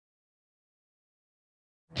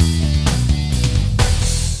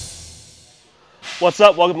What's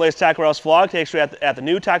up? Welcome to the latest Tackle Warehouse vlog. Today we're at the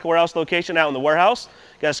new Tackle Warehouse location out in the warehouse.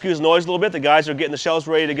 Got to excuse the noise a little bit. The guys are getting the shelves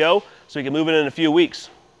ready to go so we can move it in a few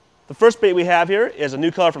weeks. The first bait we have here is a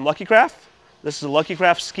new color from Lucky Craft. This is a Lucky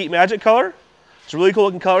Craft Skeet Magic color. It's a really cool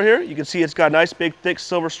looking color here. You can see it's got a nice big thick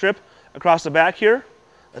silver strip across the back here.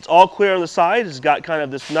 It's all clear on the side. It's got kind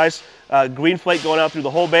of this nice green flake going out through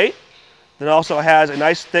the whole bait. Then it also has a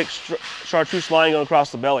nice thick chartreuse line going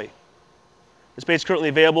across the belly. This bait is currently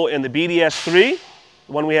available in the BDS3,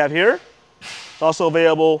 the one we have here. It's also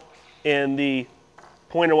available in the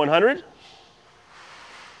Pointer 100,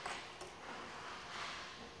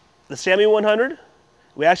 the Sammy 100.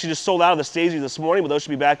 We actually just sold out of the Stacey this morning, but those should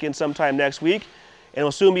be back in sometime next week. And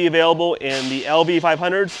will soon be available in the LV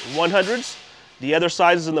 500s, 100s, the other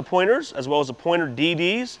sizes in the Pointers, as well as the Pointer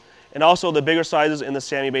DDs, and also the bigger sizes in the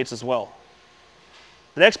Sammy baits as well.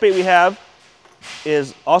 The next bait we have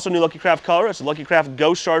is also new Lucky Craft color. It's a Lucky Craft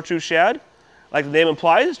Ghost Chartreuse Shad. Like the name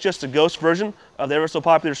implies, it's just a ghost version of the ever so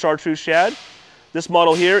popular Chartreuse Shad. This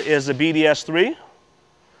model here is the BDS3.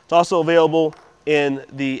 It's also available in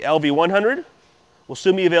the LV 100. Will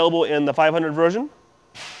soon be available in the 500 version.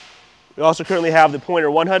 We also currently have the Pointer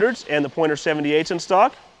 100s and the Pointer 78s in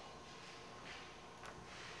stock,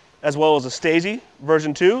 as well as the Stacey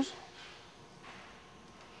version 2s,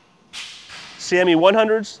 Sammy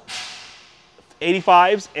 100s,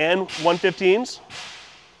 85s and 115s,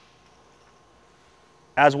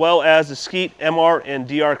 as well as the Skeet, MR, and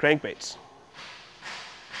DR crankbaits.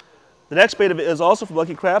 The next bait is also from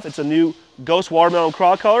Lucky Craft. It's a new Ghost Watermelon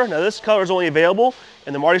Craw color. Now this color is only available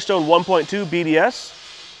in the Marty Stone 1.2 BDS.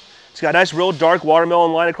 It's got a nice real dark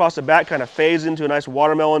watermelon line across the back, kind of fades into a nice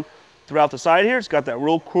watermelon throughout the side here. It's got that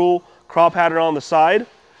real cool craw pattern on the side.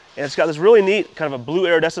 And it's got this really neat kind of a blue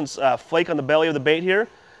iridescence flake on the belly of the bait here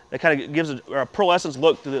that kind of gives a pearlescence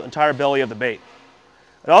look to the entire belly of the bait.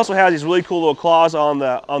 It also has these really cool little claws on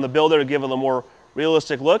the bill there to give it a more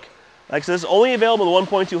realistic look. Like I said, this is only available in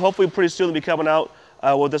the 1.2. Hopefully pretty soon it'll be coming out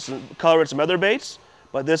with this color and some other baits.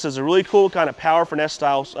 But this is a really cool kind of power finesse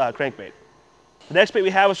style crankbait. The next bait we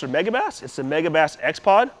have is from Megabass. It's the Megabass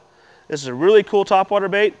X-Pod. This is a really cool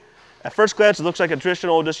topwater bait. At first glance it looks like a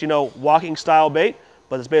traditional just, walking style bait,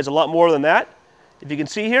 but this bait is a lot more than that. If you can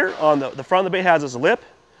see here on the front of the bait has this lip,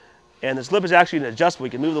 and this lip is actually an adjustable.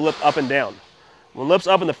 You can move the lip up and down. When the lip's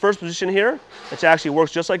up in the first position here, it actually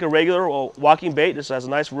works just like a regular walking bait. This has a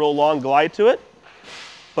nice real long glide to it.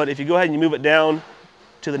 But if you go ahead and you move it down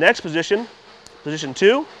to the next position, position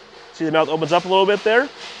 2, see the mouth opens up a little bit there, and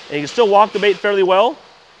you can still walk the bait fairly well,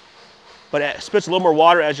 but it spits a little more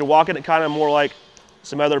water as you're walking it, kind of more like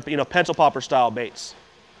some other pencil popper style baits.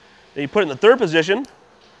 Then you put it in the third position.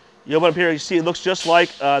 You open up here, you see it looks just like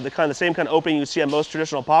the same kind of opening you see on most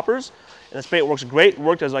traditional poppers. And this bait works great. It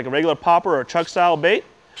worked as like a regular popper or a chuck style bait.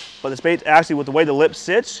 But this bait actually, with the way the lip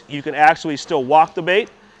sits, you can actually still walk the bait.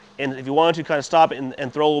 And if you wanted to, kind of stop it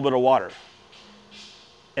and throw a little bit of water.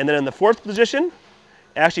 And then in the fourth position,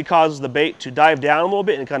 it actually causes the bait to dive down a little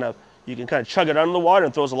bit, and you can kind of chug it under the water,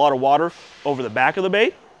 and throws a lot of water over the back of the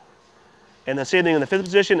bait. And the same thing in the fifth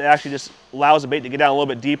position, it actually just allows the bait to get down a little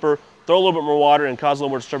bit deeper, throw a little bit more water, and cause a little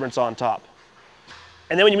more disturbance on top.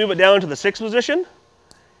 And then when you move it down to the sixth position,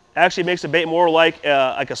 it actually makes the bait more like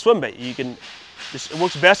a swim bait. It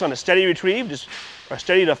works best on a steady retrieve, or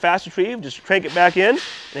steady to fast retrieve. Just crank it back in, and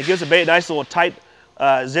it gives the bait a nice little tight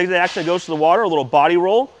zigzag action that goes to the water, a little body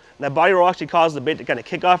roll. And that body roll actually causes the bait to kind of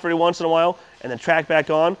kick off every once in a while and then track back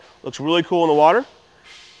on. Looks really cool in the water.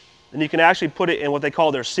 Then you can actually put it in what they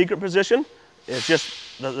call their secret position. It's just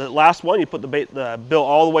the last one. You put the bill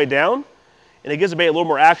all the way down, and it gives the bait a little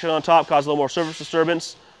more action on top, causes a little more surface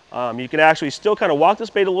disturbance. You can actually still kind of walk this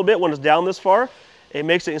bait a little bit when it's down this far. It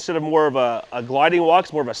makes it, instead of more of a gliding walk,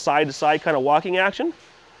 it's more of a side-to-side kind of walking action.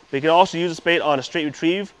 But you can also use this bait on a straight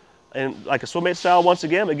retrieve, and like a swim bait style once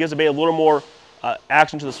again. It gives the bait a little more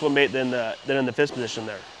action to the swim bait than in the fifth position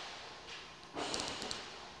there.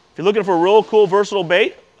 If you're looking for a real cool, versatile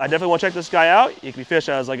bait, I definitely want to check this guy out. You can be fished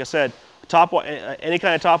as, like I said, any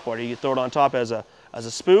kind of topwater. You can throw it on top as a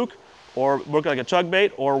spook, or work it like a chug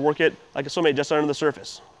bait, or work it like a swim bait just under the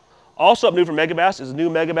surface. Also up new from Megabass is the new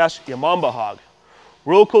Megabass Yamamba Hog.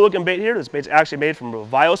 Real cool looking bait here. This bait's actually made from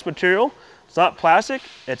Revios material. It's not plastic.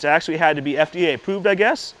 It's actually had to be FDA approved, I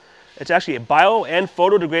guess. It's actually a bio and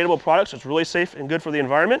photodegradable product, so it's really safe and good for the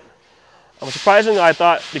environment. Surprisingly, I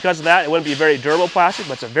thought because of that it wouldn't be very durable plastic,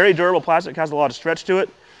 but it's a very durable plastic. It has a lot of stretch to it.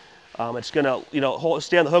 It's going to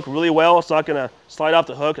stay on the hook really well. It's not going to slide off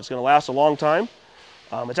the hook. It's going to last a long time.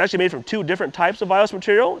 It's actually made from two different types of Revios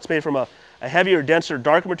material. It's made from a heavier, denser,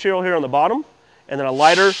 darker material here on the bottom, and then a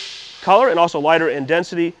lighter color and also lighter in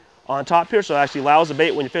density on top here, so it actually allows the bait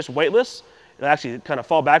when you fish weightless. it'll actually kind of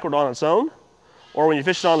fall backward on its own. Or when you're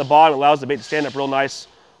fishing on the bottom, it allows the bait to stand up real nice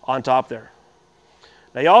on top there.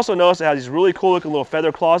 Now you also notice it has these really cool looking little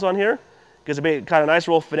feather claws on here. Gives the bait kind of nice,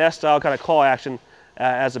 real finesse style kind of claw action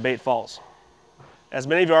as the bait falls. As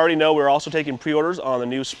many of you already know, we're also taking pre-orders on the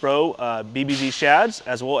new Spro BBZ shads,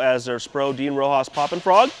 as well as their Spro Dean Rojas Poppin'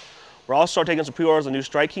 Frog. We're also taking some pre-orders on new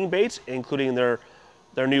Strike King baits, including their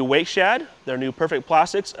new Wake Shad, their new Perfect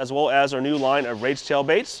Plastics, as well as their new line of Rage Tail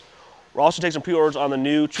baits. We're also taking some pre-orders on the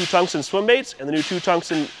new True Tungsten swim baits and the new True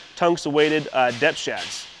Tungsten weighted depth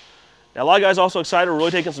shads. Now a lot of guys are also excited. We're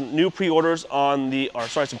really taking some new pre-orders on the,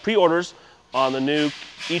 some pre-orders on the new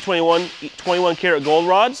E21 21 karat gold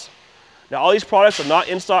rods. Now all these products are not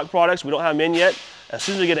in-stock products. We don't have them in yet. As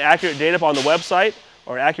soon as we get an accurate date up on the website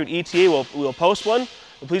or an accurate ETA, we'll post one.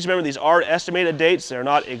 But please remember, these are estimated dates. They're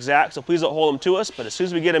not exact, so please don't hold them to us. But as soon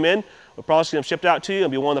as we get them in, we'll probably get them shipped out to you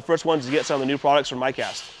and be one of the first ones to get some of the new products from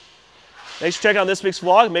MyCast. Thanks for checking out this week's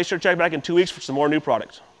vlog. Make sure to check back in 2 weeks for some more new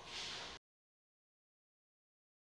products.